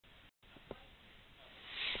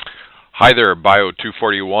Hi there, Bio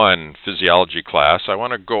 241 physiology class. I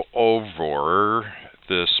want to go over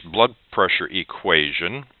this blood pressure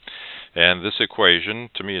equation. And this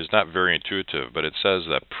equation, to me, is not very intuitive, but it says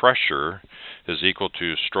that pressure is equal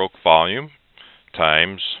to stroke volume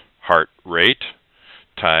times heart rate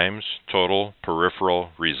times total peripheral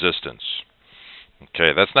resistance.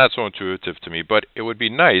 Okay, that's not so intuitive to me, but it would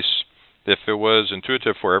be nice if it was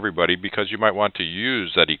intuitive for everybody, because you might want to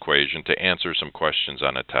use that equation to answer some questions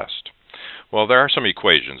on a test. Well, there are some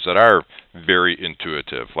equations that are very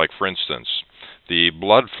intuitive. Like, for instance, the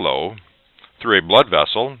blood flow through a blood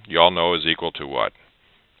vessel, you all know, is equal to what?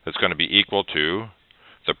 It's going to be equal to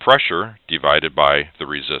the pressure divided by the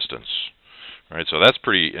resistance. All right, so that's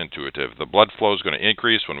pretty intuitive. The blood flow is going to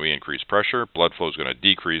increase when we increase pressure. Blood flow is going to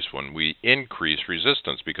decrease when we increase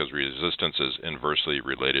resistance, because resistance is inversely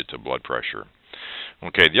related to blood pressure.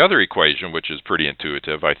 Okay, the other equation, which is pretty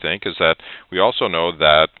intuitive, I think, is that we also know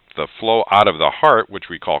that the flow out of the heart, which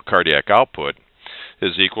we call cardiac output,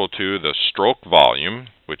 is equal to the stroke volume,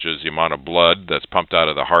 which is the amount of blood that's pumped out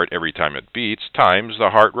of the heart every time it beats, times the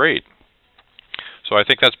heart rate. So I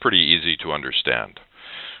think that's pretty easy to understand.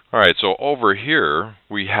 All right, so over here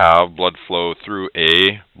we have blood flow through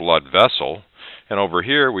a blood vessel, and over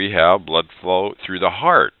here we have blood flow through the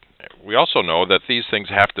heart. We also know that these things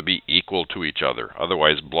have to be equal to each other,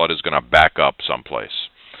 otherwise blood is going to back up someplace.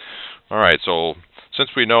 All right, so since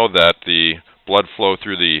we know that the blood flow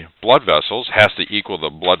through the blood vessels has to equal the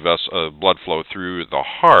blood flow through the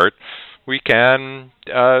heart, we can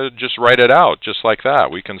just write it out just like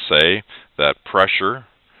that. We can say that pressure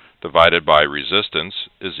divided by resistance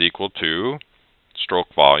is equal to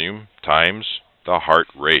stroke volume times the heart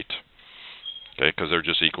rate, okay, because they're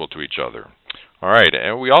just equal to each other. All right,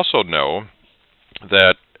 and we also know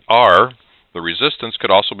that R, the resistance, could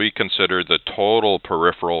also be considered the total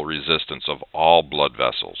peripheral resistance of all blood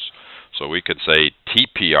vessels. So we could say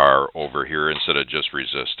TPR over here instead of just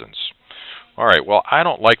resistance. All right, well, I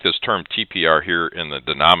don't like this term TPR here in the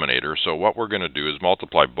denominator, so what we're going to do is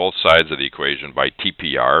multiply both sides of the equation by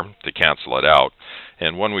TPR to cancel it out.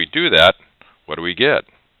 And when we do that, what do we get?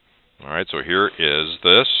 All right, so here is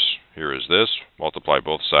this, multiply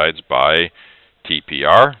both sides by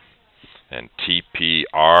TPR, and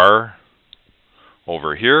TPR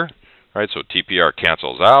over here. All right, so TPR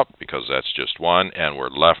cancels out because that's just one, and we're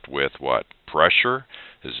left with what? Pressure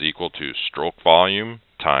is equal to stroke volume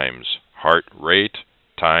times heart rate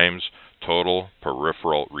times total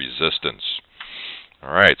peripheral resistance.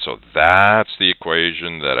 All right, so that's the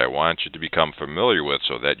equation that I want you to become familiar with,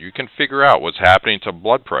 so that you can figure out what's happening to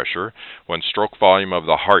blood pressure when stroke volume of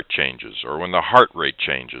the heart changes, or when the heart rate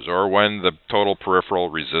changes, or when the total peripheral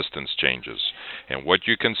resistance changes. And what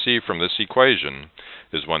you can see from this equation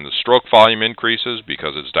is when the stroke volume increases,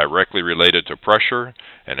 because it's directly related to pressure,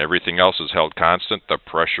 and everything else is held constant, the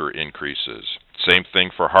pressure increases. Same thing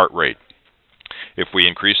for heart rate. If we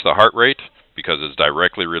increase the heart rate, because it's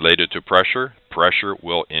directly related to pressure, pressure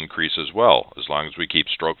will increase as well, as long as we keep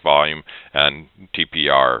stroke volume and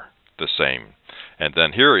TPR the same. And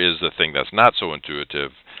then here is the thing that's not so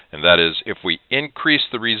intuitive, and that is if we increase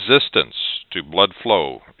the resistance to blood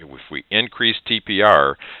flow, if we increase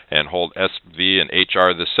TPR and hold SV and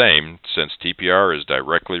HR the same, since TPR is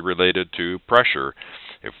directly related to pressure,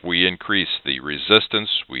 if we increase the resistance,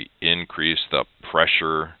 we increase the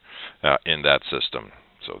pressure in that system.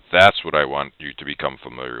 So that's what I want you to become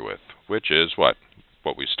familiar with, which is what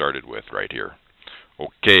we started with right here.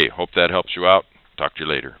 Okay, hope that helps you out. Talk to you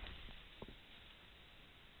later.